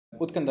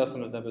o'tgan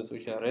darsimizda biz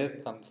o'sha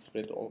rest hamda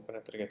split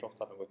operatoriga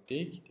to'xtalib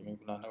o'tdik. Demak,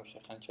 bularni o'sha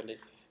qanchalik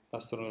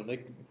dasturimizda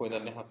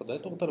foydali haqida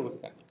to'xtalib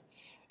o'tgandik.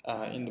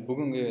 Endi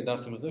bugungi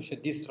darsimizda o'sha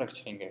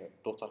destruktsikiyalashga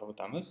to'xtalib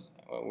o'tamiz.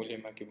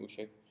 O'ylaymanki, bu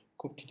o'sha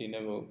ko'pchilikda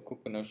bu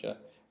ko'pgina o'sha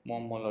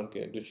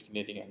muammolarga duch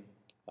keladigan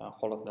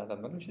holatlardan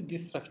biri o'sha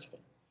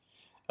destruktsiyalashish.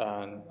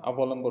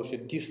 Avvalambor o'sha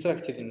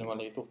destruktsikiyalash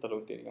nimaligiga to'xtalib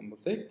o'tadigan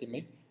bo'lsak,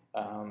 demak,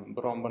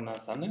 biron bir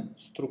narsani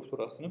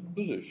strukturasini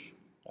buzish,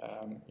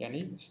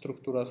 ya'ni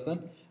strukturasidan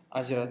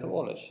ajratib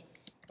olish.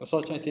 Misol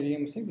uchun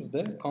aytadigan bo'lsak,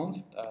 bizda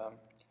const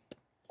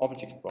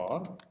object bor.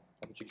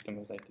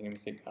 Obyektimizni aytadigan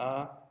bo'lsak, a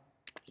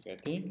ga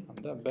teng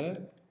hamda b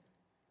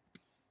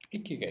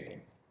 2 ga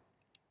teng.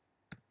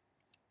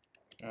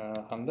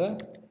 Hamda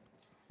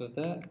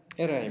bizda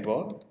array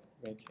bor.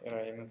 Demak,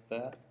 arrayimizda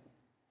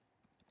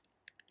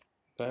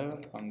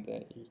 1 hamda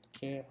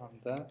 2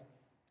 hamda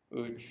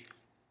 3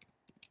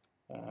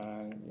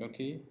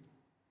 yoki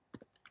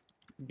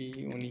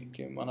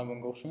B12 mana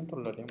bunga o'xshagan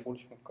turlar ham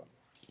bo'lishi mumkin.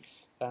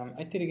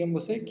 Aytadigan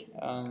bo'lsak,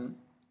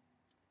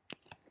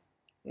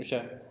 o'sha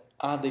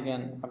a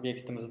degan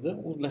obyektimizni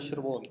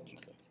o'zlashtirib oldik.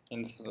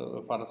 Endi siz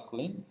farz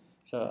qiling,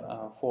 o'sha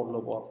for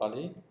loop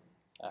orqali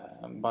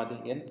b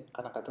degan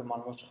qanaqadir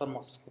ma'lumot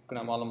chiqarmoqchisiz.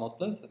 Ko'pgina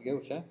ma'lumotlar sizga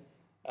o'sha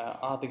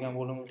a degan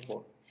bo'limiz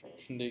bor.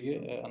 Shundagi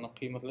aniq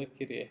qiymatlar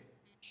kerak.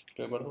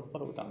 Shularga bir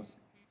to'xtalib o'tamiz.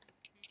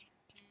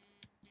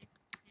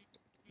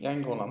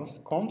 Yangi olamiz,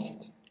 const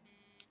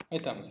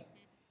aytamiz.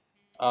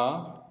 A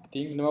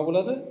teng nima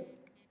bo'ladi?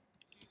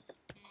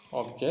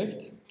 Object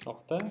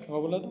nokta nima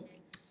bo'ladi?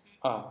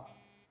 A.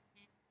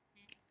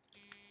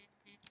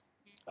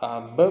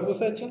 B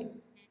bo'lsa-chi?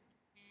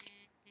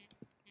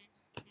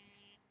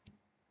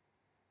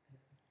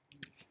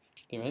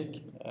 Demak,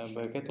 B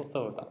ga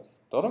to'xtalib o'tamiz.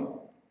 To'g'rimi?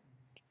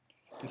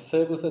 C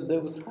bo'lsa, D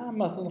bo'lsa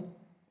hammasini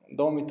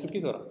davom ettirib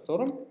ketaveramiz.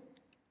 To'g'rimi?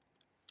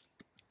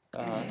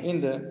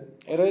 Endi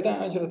arraydan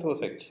ajratib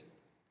olsak-chi.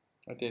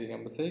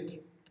 Aytadigan bo'lsak,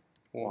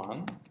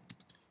 1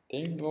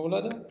 teng nima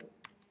bo'ladi?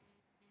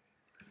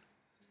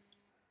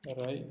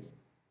 Array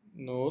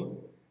 0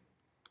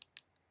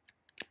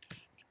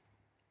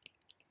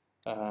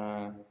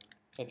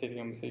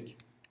 aytadigan bo'lsak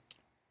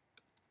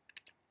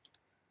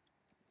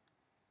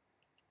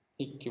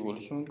 2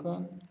 bo'lishi mumkin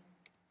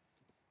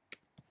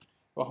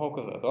va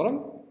hokazo,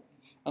 to'g'rimi?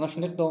 Ana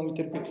shunday davom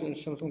ettirib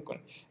ketishimiz mumkin.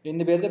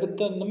 Endi bu yerda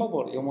bitta nima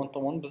bor? Yomon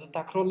tomoni bizni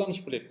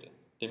takrorlanish bo'lyapti.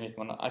 Demak,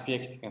 mana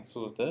obyekt degan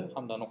so'zni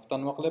hamda nuqta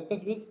nima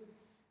qilyapmiz biz?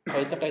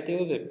 Qayta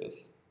yozyapmiz.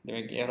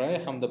 Demak, array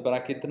hamda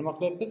bracketni nima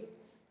qilyapmiz?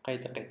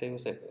 Qayta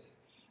yozyapmiz.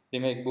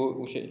 Demak, bu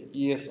o'sha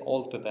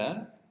ES6 da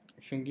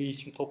shunga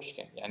yechim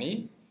topishgan. Ya'ni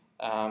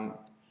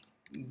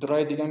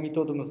dry degan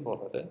metodimiz bor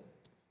edi.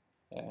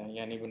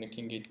 Ya'ni buni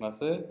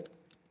kengaytmasi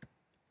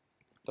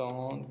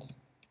don't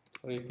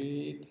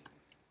repeat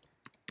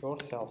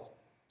yourself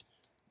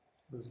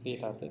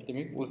deyiladi.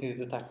 Demak,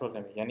 o'zingizni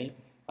takrorlamang. Ya'ni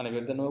mana bu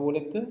yerda nima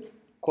bo'lyapti?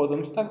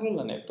 Kodimiz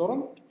takrorlanyapti,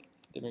 to'g'rimi?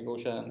 Demak,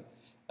 o'sha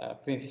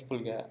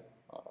prinsipga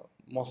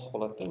mos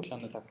holatda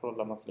o'shani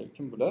takrorlamaslik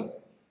uchun bular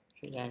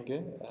o'sha yangi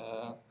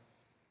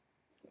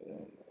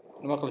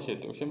nima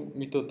qilishadi? O'sha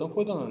metoddan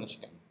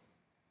foydalanishgan.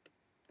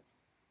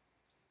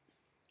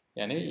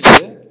 Ya'ni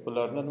endi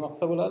bularni nima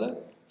qilsa bo'ladi?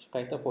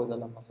 Qayta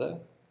foydalanmasa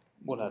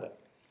bo'ladi.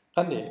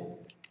 Qanday?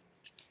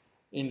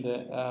 Endi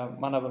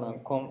mana buni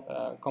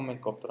komment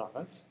qilib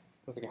turamiz.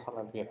 Bizga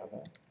xalal beradi.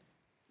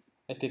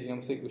 Aytadigan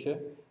bo'lsak, o'sha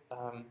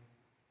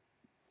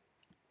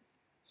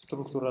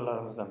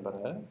strukturalarimizdan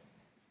biri,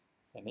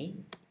 ya'ni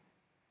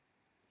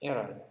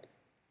array.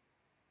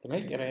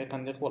 Demak, array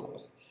qanday qilib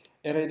olamiz?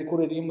 Arrayni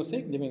ko'radigan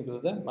bo'lsak, demak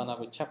bizda mana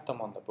bu chap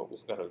tomonda bu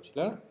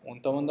o'zgaruvchilar, o'ng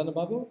tomonda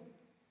nima bu?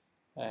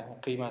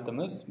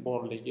 Qiymatimiz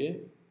borligi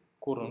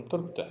ko'rinib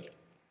turibdi.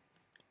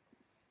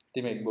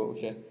 Demak, bu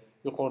o'sha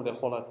yuqoridagi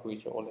holat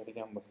bo'yicha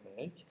oladigan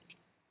bo'lsak,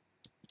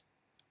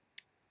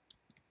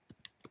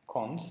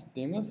 const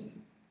deymiz.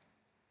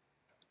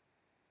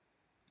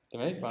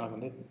 Demak, mana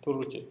bunday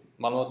turuvchi.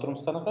 Ma'lumot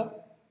turimiz qanaqa?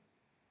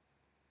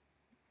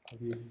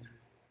 Obyekt.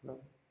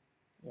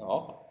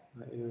 Yo'q.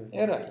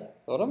 Array.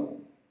 To'g'rimi?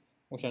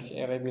 O'shaning uchun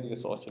array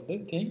belgisi ochildi.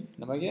 Teng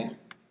nimaga?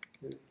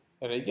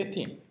 Arrayga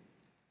teng.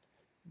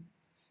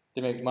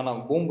 Demak, mana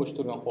bo'sh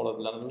turgan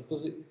holatlarni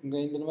biz unga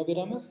endi nima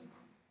beramiz?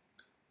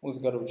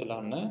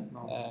 O'zgaruvchilarni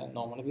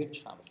nomini berib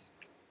chiqamiz.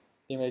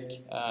 Demak,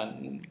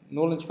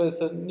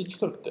 0-pozitsiyada necha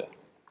turibdi?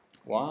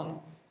 1.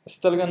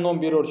 Istalgan nom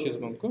bera olishingiz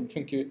mumkin,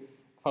 chunki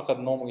faqat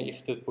nomiga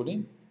ehtiyot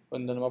bo'ling.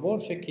 Bunda nima bor?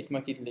 O'sha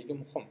ketma-ketligi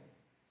muhim.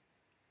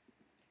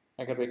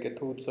 Agar bu yerga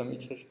 2 desam,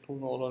 hech qachon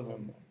 2 ni ola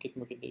olmayman.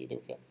 Ketma-ketligida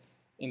o'sha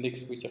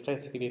indeks bo'yicha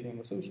qaysi kelayotgan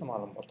bo'lsa, o'sha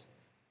ma'lumot.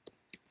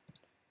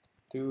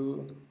 2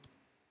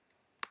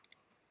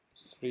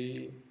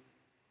 3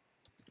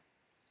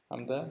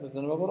 hamda bizda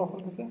nima bor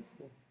oxirgisi?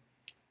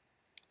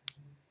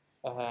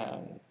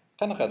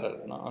 Qanaqadir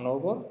anavi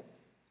bor.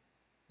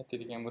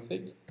 Aytadigan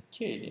bo'lsak, k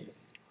deymiz.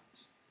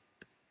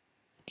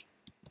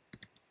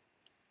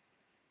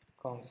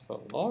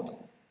 Console log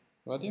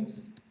nima deymiz?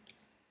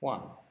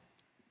 1.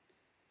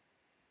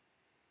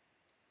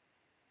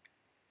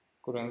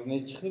 Ko'ringiz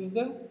necha chiqdi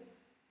bizda?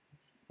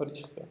 1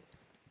 chiqdi.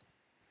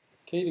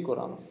 Keyin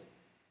ko'ramiz.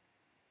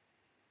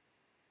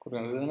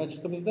 Ko'rganingizda nima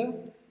chiqdi bizda?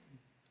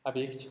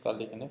 Obyekt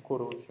chiqqanligini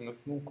ko'rib o'tishimiz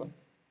mumkin.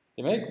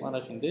 Demak, mana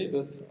shunday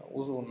biz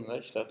o'z o'rnida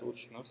ishlatib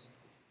o'tishimiz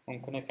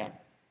mumkin ekan.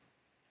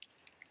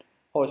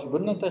 Xo'sh,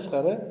 bundan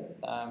tashqari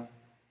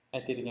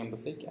aytadigan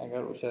bo'lsak,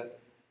 agar o'sha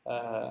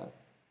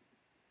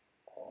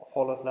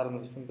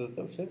holatlarimiz uchun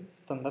bizda o'sha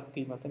standart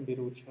qiymatini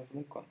berib o'tishimiz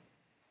mumkin.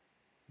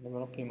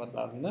 Buni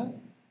qiymatlarni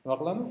nima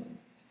qilamiz?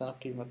 Standart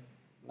qiymat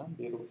bilan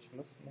berib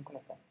o'tishimiz mumkin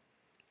ekan.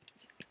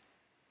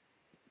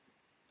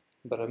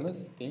 Birimiz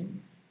teng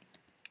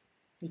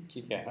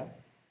 2 ga.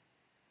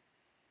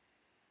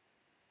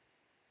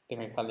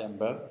 Demak, hali ham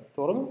 1,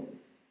 to'g'rimi?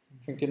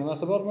 Chunki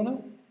nimasi bor buni?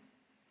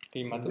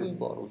 Qiymatimiz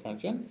bor. O'shaning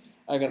uchun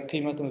agar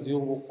qiymatimiz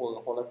yo'q bo'lib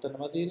qolgan holatda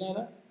nima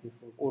deyiladi?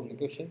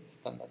 O'rniga o'sha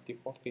standart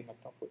default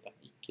qiymatdan foydalan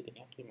 2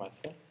 degan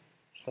qiymatga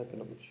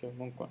ishlatilib o'tishi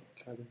mumkin.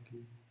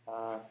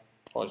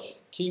 Xo'sh,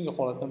 keyingi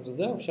holatda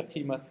bizda o'sha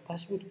qiymatni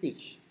tashib o'tib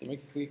ketish. Demak,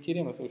 sizga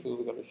kerak emas o'sha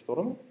o'zgarish,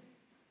 to'g'rimi?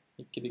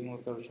 2 degan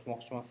o'zgarish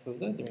qilmoqchi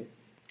emassizda, demak,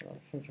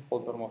 shuncha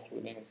qoldirmoqchi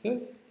bo'lgansiz,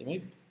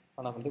 demak,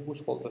 mana bunday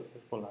bo'sh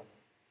qoldirsangiz bo'ladi.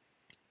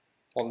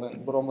 Oldin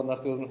biron bir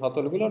narsa yozib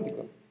xatolik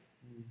bo'lardi-ku.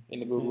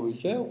 Endi bu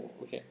bo'yicha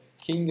o'sha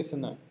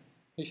keyingisini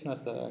hech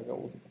narsaga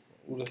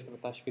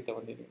o'zlashtirib tashib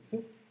ketaman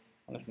degansiz,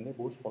 mana shunday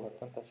bo'sh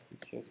holatdan tashib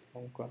ketishingiz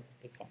mumkin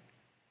ekan.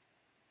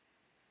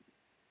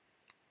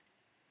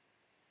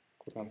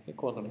 Ko'ramizki,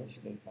 kodimiz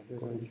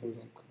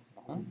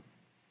ishlayotgan.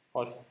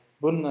 Xo'sh,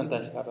 bundan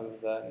tashqari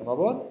bizda nima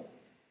bor?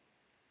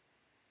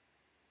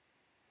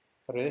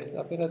 Rest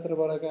operatori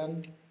bor ekan.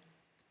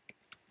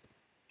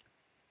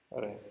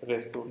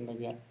 Rest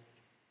o'rniga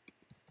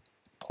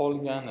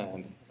qolgani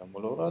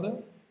bo'laveradi.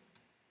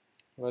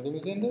 Nima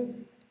deymiz endi?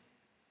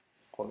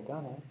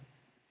 Qolgani.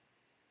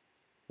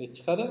 Hech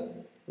chiqadi?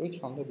 Hech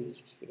qanday bir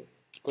chiqish kerak.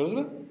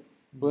 Ko'rdingizmi?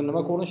 Bu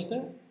nima ko'rinishda?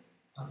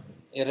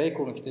 Array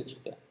ko'rinishda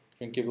chiqdi.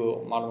 Chunki bu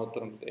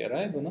ma'lumotlarimiz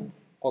array, buni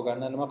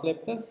qolganini nima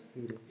qilyapmiz?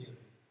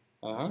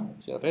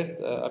 O'sha rest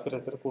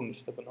operatori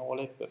ko'rinishda buni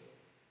olyapmiz.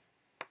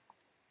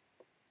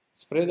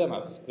 Spread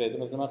emas.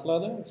 Spreadimiz nima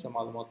qiladi? O'sha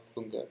ma'lumotni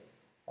bunga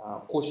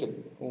qo'shib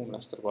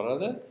umumlashtirib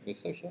oladi.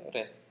 Desa o'sha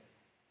rest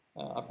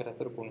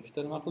operator ko'rinishda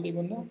nima qildik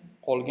bunda?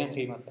 Qolgan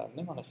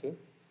qiymatlarni mana shu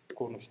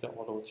ko'rinishda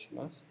olib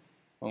o'tishimiz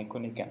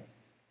mumkin ekan.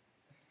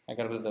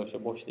 Agar bizda o'sha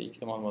boshda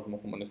ikkita ma'lumot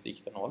muhim bo'lsa,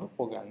 ikkitani olib,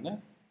 qolganini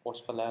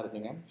boshqalar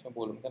degan o'sha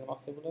bo'limda nima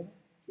qilsak bo'ladi?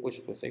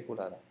 Qo'shib qo'ysak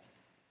bo'ladi.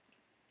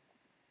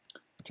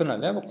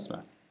 Tushunarli bu qismi.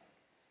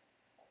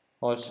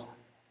 Xo'sh,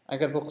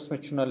 agar bu qismi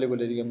tushunarli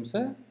bo'ladigan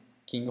bo'lsa,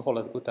 keyingi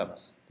holatga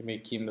o'tamiz. Demak,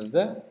 keyin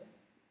bizda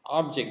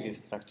object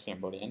destructuring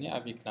bor, ya'ni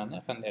obyektlarni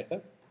qanday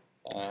qilib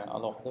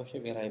alohida o'sha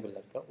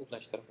variablelarga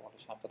o'zlashtirib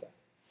olish haqida.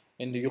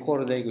 Endi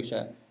yuqoridagi o'sha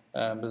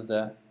bizda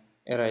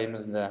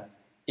arrayimizda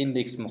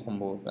indeks muhim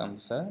bo'lgan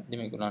bo'lsa,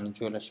 demak ularning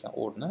joylashgan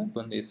o'rni,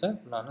 bunda esa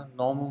ularning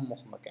nomi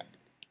muhim ekan.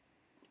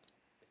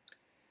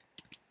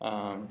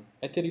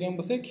 Aytadigan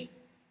bo'lsak,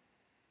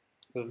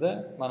 bizda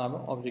mana bu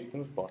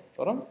obyektimiz bor,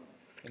 to'g'rimi?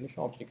 Endi shu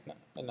obyektni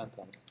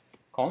aylantiramiz.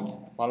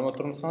 Const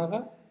ma'lumotlarimiz qanaqa?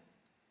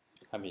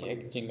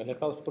 Obyekt jingle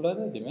house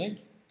bo'ladi, demak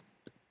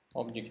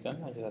obyektdan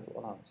ajratib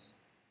olamiz.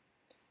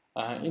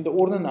 Endi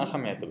o'rnini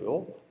ahamiyati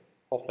yo'q,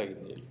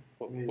 xohlagandek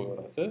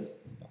qo'yaverasiz.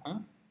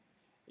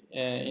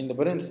 Endi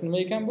birinchisi nima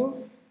ekan bu?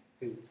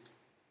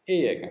 A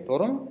ekan,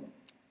 to'g'rimi?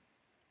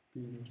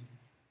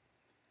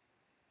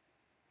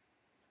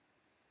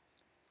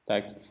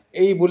 Tak,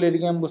 A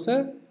bo'ladigan bo'lsa,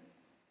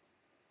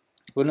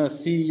 buni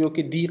C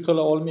yoki D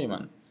qila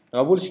olmayman.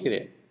 Nima bo'lish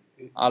kerak?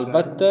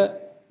 Albatta,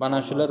 mana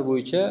shular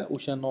bo'yicha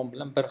o'sha nom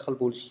bilan bir xil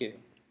bo'lish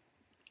kerak.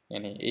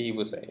 Ya'ni A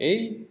bo'lsa A,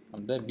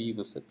 hamda B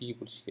bo'lsa B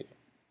bo'lish kerak.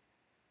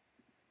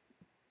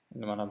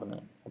 Endi mana buni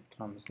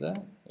yaptiramizda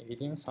A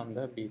deymiz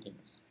hamda B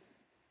deymiz.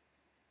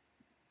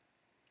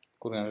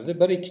 Ko'rganingizda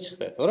 1 2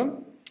 chiqdi, to'g'rimi?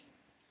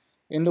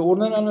 Endi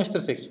o'rnini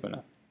almashtirsak-chi buni.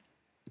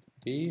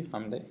 B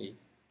hamda A.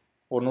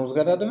 O'rni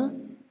o'zgaradimi?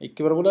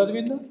 2 1 bo'ladimi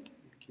endi?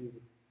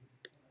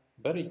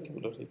 1 2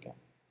 bo'lar ekan.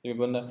 Demak,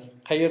 bunda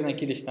qayerdan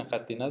kelishidan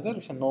qat'iy nazar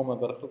o'sha nomi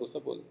bir xil bo'lsa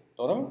bo'ldi,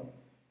 to'g'rimi?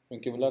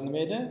 Chunki bular nima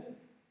edi?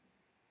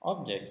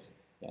 Object.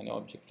 Ya'ni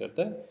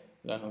obyektlarda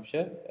ularning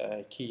o'sha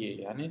key,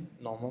 ya'ni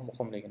nomi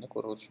muhimligini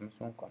ko'rib o'tishimiz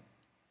mumkin.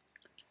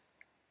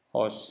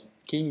 Xo'sh,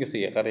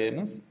 keyingisiga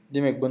qaraymiz.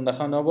 Demak, bunda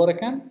ham nima bor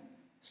ekan?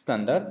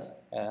 Standart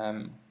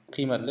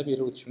qiymatlar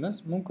berib o'tishimiz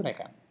mumkin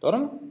ekan,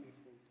 to'g'rimi?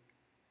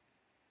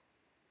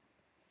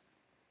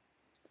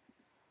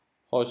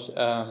 Xo'sh,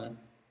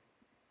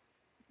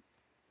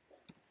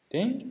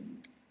 teng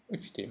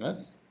 3 deymiz.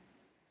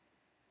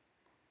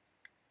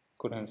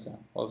 Ko'ramiz,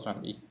 hozir ham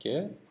 2.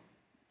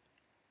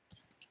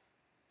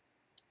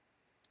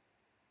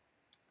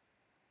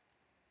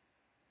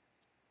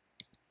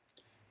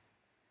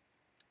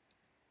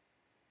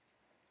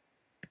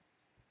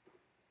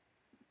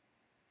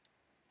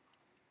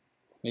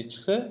 Ne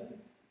chiqdi?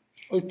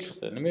 3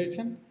 chiqdi. Nima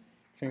uchun?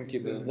 Chunki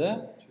bizda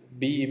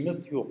b'imiz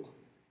yo'q.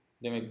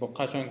 Demak, bu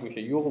qachonki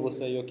o'sha yo'q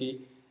bo'lsa yoki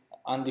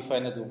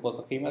undefined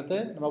bo'lsa qiymati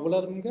nima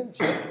bo'ladi bunga?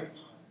 O'sha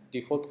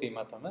default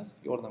qiymatimiz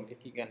yordamga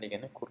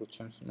kelganligini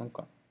ko'rishimiz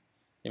mumkin.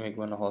 Demak,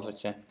 buni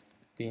hozircha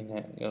b ni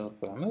yozib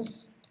qo'yamiz.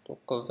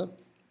 9 deb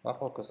va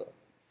hokazo.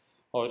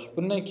 Xo'sh,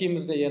 bundan keyin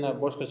bizda yana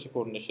boshqacha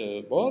ko'rinishi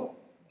bor.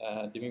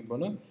 Demak,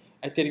 buni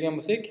aytadigan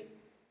bo'lsak,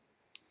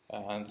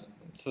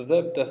 sizda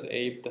bittasi A,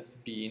 bittasi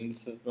B. Endi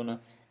siz buni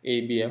A,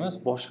 B emas,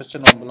 boshqacha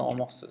nom bilan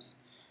olmoqsiz.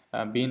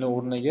 B ni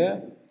o'rniga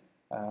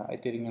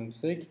aytadigan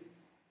bo'lsak,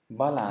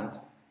 baland,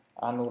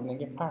 A ni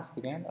o'rniga past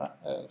degan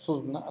so'z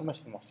bilan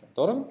almashtirmoqchiman.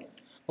 To'g'rimi?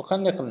 Bu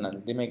qanday qilinadi?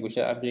 Demak,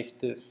 o'sha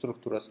obyektni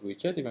strukturasi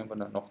bo'yicha, demak,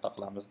 buni nuqta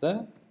qilamizda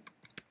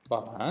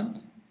baland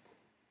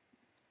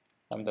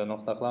hamda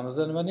nuqta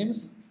qilamizda nima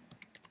deymiz?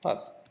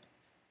 Past.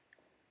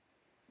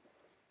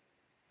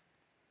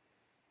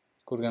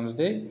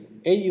 Ko'rganimizdek,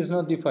 A is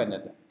not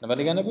defined. Nima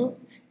degani bu?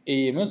 A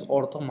imiz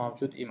ortiq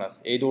mavjud emas.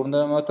 A ni o'rnida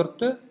nima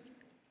turibdi?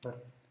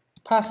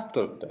 Past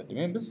turibdi.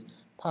 Demak, biz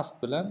past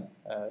bilan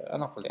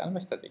aniqlik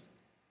almashtirdik.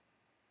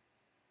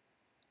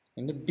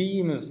 Endi B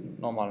imiz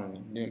noma'lum.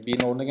 B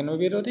ni o'rniga nima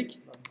berdik?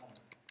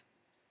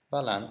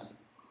 Baland.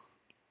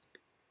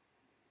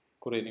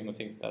 Ko'raylik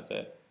bo'lsak, bittasi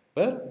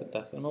 1,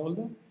 bittasi nima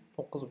bo'ldi?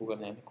 9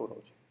 bo'lganligini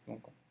ko'rishimiz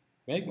mumkin.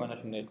 Demak, mana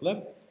shunday qilib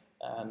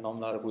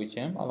nomlari bo'yicha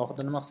ham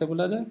alohida nima qilsa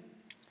bo'ladi?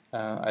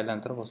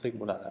 Aylantirib olsak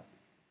bo'ladi.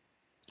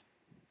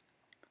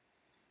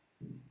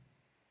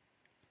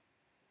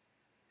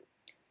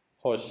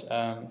 Xo'sh,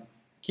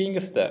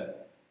 keyingisida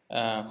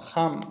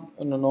ham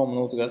uni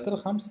nomini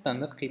o'zgartirib, ham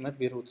standart qiymat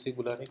berib o'tsak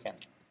bo'lar ekan.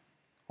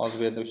 Hozir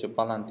bu yerda o'sha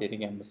baland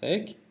degan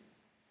bo'lsak,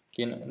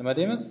 keyin nima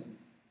deymiz?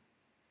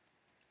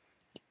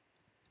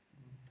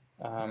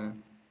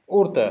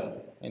 O'rta.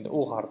 Endi o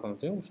harfimiz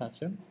yo'q, o'shaning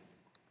uchun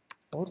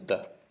o'rta.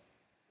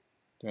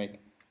 Demak,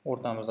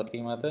 o'rtamizning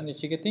qiymati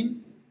nechaga teng?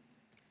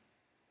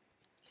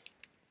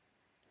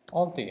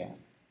 6 ga.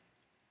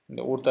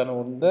 Endi o'rtaning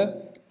o'rnida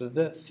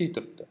bizda C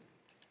turibdi.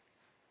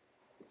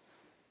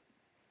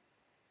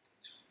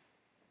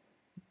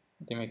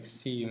 Demak, C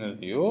imiz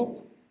yo'q.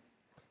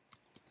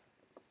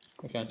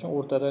 O'shaning uchun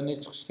o'rtadan ne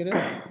chiqish kerak?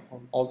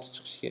 6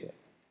 chiqish kerak.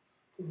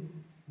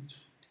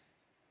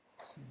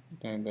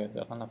 Demak, bu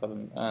yerda qanaqadir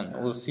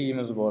o'z C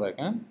imiz bor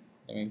ekan.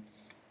 Demak,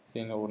 C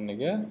ning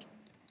o'rniga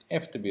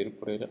F deb berib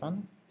ko'raylik qani.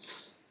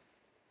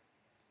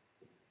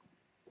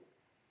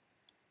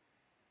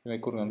 Demak,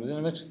 ko'rganimizda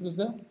nima chiqdi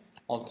bizda?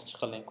 6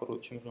 chiqqanligini ko'rib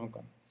o'tishimiz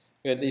mumkin.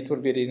 Bu yerda e'tibor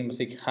beraylik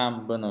bo'lsak, ham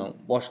buni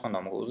boshqa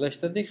nomga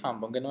o'zlashtirdik, ham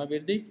bunga nima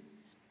berdik?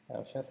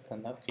 O'sha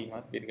standart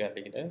qiymat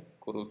berganligida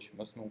ko'rib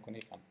o'tishimiz mumkin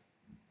ekan.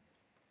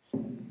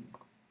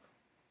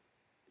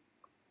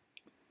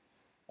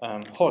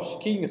 Xo'sh,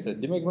 keyingisi,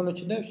 demak, buning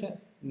ichida o'sha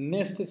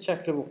nested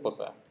shakli bo'lib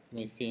qolsa,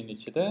 demak, C ning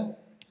ichida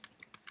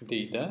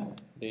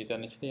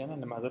dataning ichida yana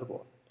nimadir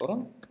bor,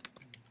 to'g'rimi?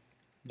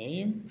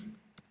 Name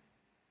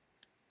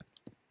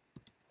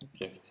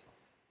object.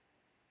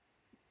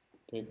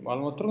 Demak,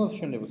 ma'lumotlarimiz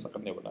shunday bo'lsa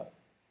qanday bo'ladi?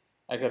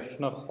 Agar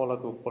shunaqa holat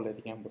bo'lib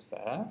qoladigan bo'lsa,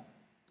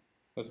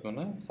 biz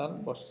buni sal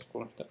boshqa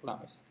ko'rinishda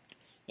qilamiz.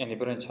 Ya'ni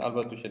birinchi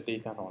albatta o'sha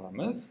datani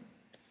olamiz.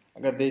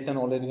 Agar datani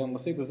oladigan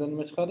bo'lsak, bizda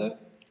nima chiqadi?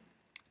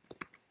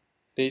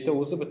 Data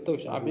o'zi bitta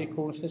o'sha obyekt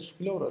ko'rinishida chiqib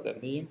kelaveradi.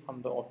 Name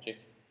hamda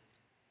object.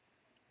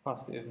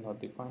 Past is not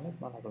defined.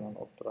 Mana bilan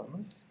olib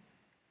turamiz.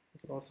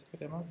 Biz ortiq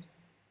kerak emas.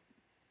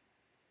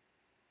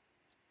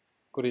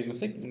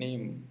 Ko'raylik,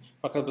 name.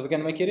 Faqat bizga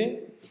nima kerak?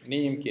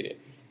 Name kerak.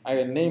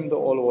 Agar name ni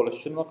olib olish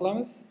uchun nima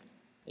qilamiz?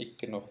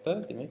 2 nuqta,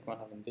 demak,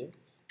 mana bunday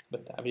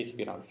bitta obyekt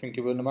beramiz. Chunki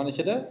bu nimaning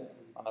ichida?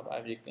 Mana bu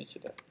obyektning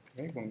ichida.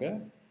 Demak, bunga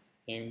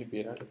name ni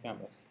berar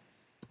ekanmiz.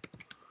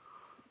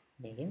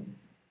 Name.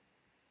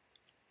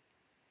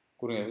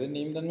 Ko'ringizda,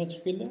 name dan nima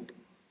chiqib keldi?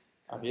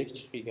 Obyekt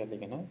chiqib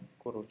kelganligini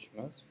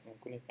ko'rishimiz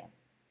mumkin ekan.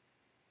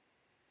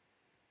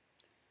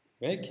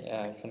 Demak,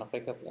 shunaqa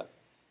gaplar.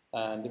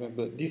 Demak,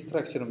 bu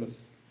destruktiyamiz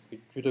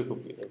juda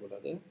ko'p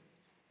bo'ladi.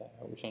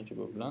 O'shaning uchun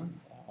bu bilan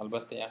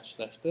albatta yaxshi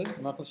ishlashni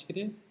nima qilish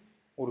kerak?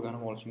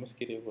 O'rganib olishimiz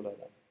kerak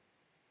bo'ladi.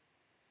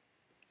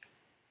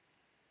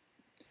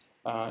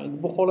 Endi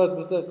bu holat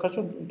bizda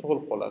qachon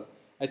tug'ilib qoladi?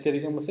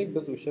 Aytadigan bo'lsak,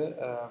 biz o'sha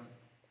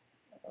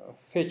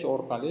fetch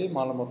orqali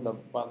ma'lumotlar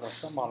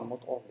bazasidan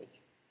ma'lumot oldik.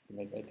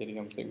 Demak,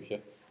 aytadigan bo'lsak, o'sha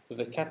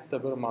bizga katta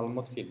bir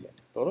ma'lumot keldi.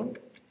 To'g'rimi?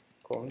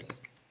 Const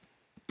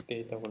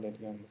data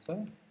bo'ladigan bo'lsa,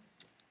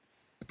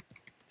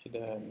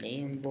 ichida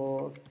name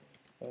bor,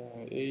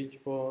 age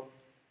bor,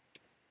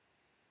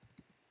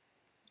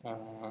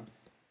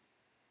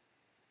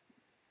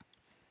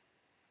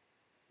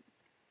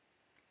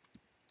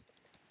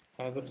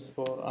 address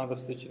bor,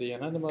 address ichida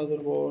yana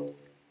nimadir bor,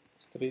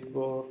 street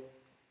bor,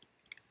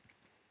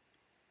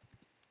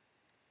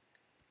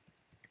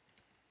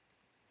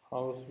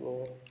 house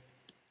bor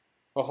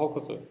va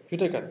hokazo.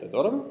 Juda katta,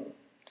 to'g'rimi?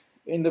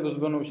 Endi biz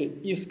buni o'sha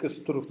isk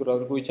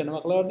strukturasi bo'yicha nima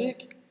qilardik?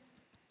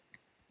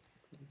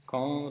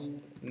 Const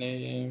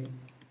name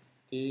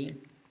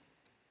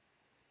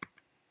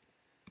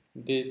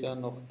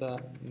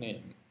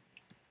data.name.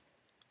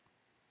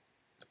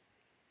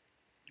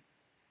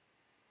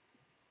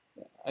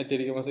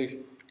 Aytadigan bo'lsak,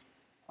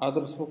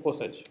 adres bo'lib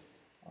qolsa-chi,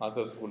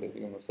 adres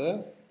bo'ladigan bo'lsa,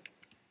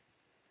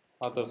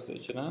 adres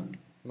ichidan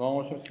nima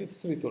olishimiz kerak?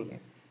 Street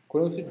olishimiz.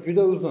 Ko'rinsa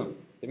juda uzun.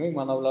 Demak,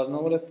 mana bular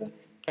nima bo'lyapti?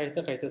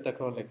 qayta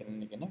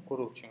takrorlanganligini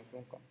ko'rishimiz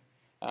mumkin.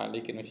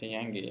 Lekin o'sha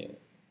yangi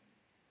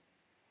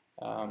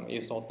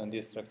S6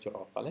 destruktsion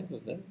orqali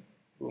bizda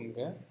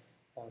bunga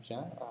o'sha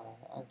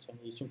ancha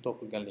yechim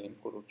topilganligini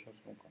ko'rishimiz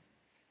mumkin.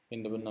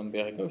 Endi bundan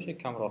buyog'iga o'sha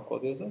kamroq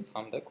kod yozasiz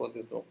hamda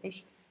kodingizni o'qish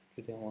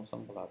juda ham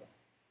oson bo'ladi.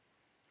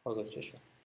 Hozircha shu.